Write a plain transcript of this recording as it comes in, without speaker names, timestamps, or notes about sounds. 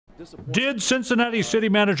Did Cincinnati City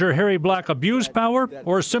Manager Harry Black abuse power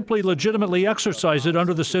or simply legitimately exercise it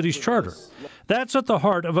under the city's charter? That's at the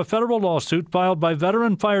heart of a federal lawsuit filed by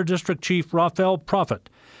veteran Fire District Chief Raphael Prophet.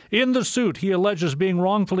 In the suit, he alleges being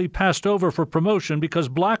wrongfully passed over for promotion because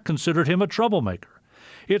Black considered him a troublemaker.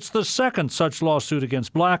 It's the second such lawsuit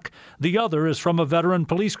against Black. The other is from a veteran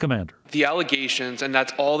police commander. The allegations, and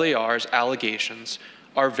that's all they are, is allegations,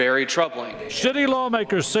 are very troubling. City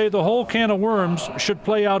lawmakers say the whole can of worms should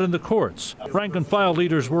play out in the courts. Rank and file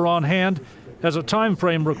leaders were on hand as a time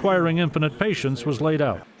frame requiring infinite patience was laid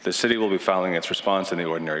out. The city will be filing its response in the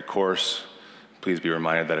ordinary course. Please be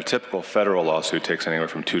reminded that a typical federal lawsuit takes anywhere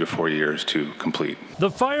from 2 to 4 years to complete. The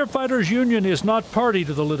Firefighters Union is not party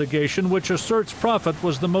to the litigation, which asserts Prophet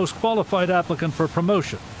was the most qualified applicant for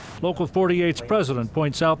promotion. Local 48's president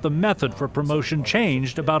points out the method for promotion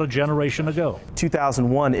changed about a generation ago.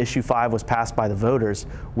 2001, Issue 5 was passed by the voters,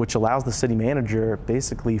 which allows the city manager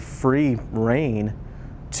basically free reign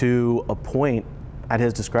to appoint at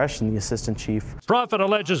his discretion the assistant chief. Prophet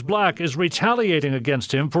alleges Black is retaliating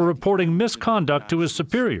against him for reporting misconduct to his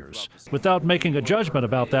superiors. Without making a judgment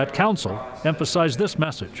about that, council emphasized this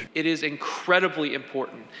message. It is incredibly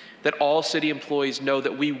important that all city employees know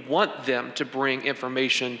that we want them to bring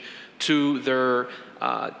information to their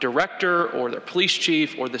director or their police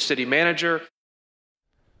chief or the city manager.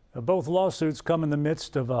 Both lawsuits come in the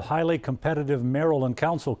midst of a highly competitive Maryland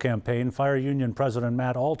council campaign. Fire Union President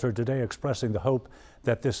Matt Alter today expressing the hope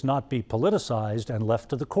that this not be politicized and left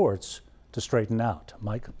to the courts to straighten out.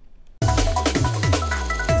 Mike?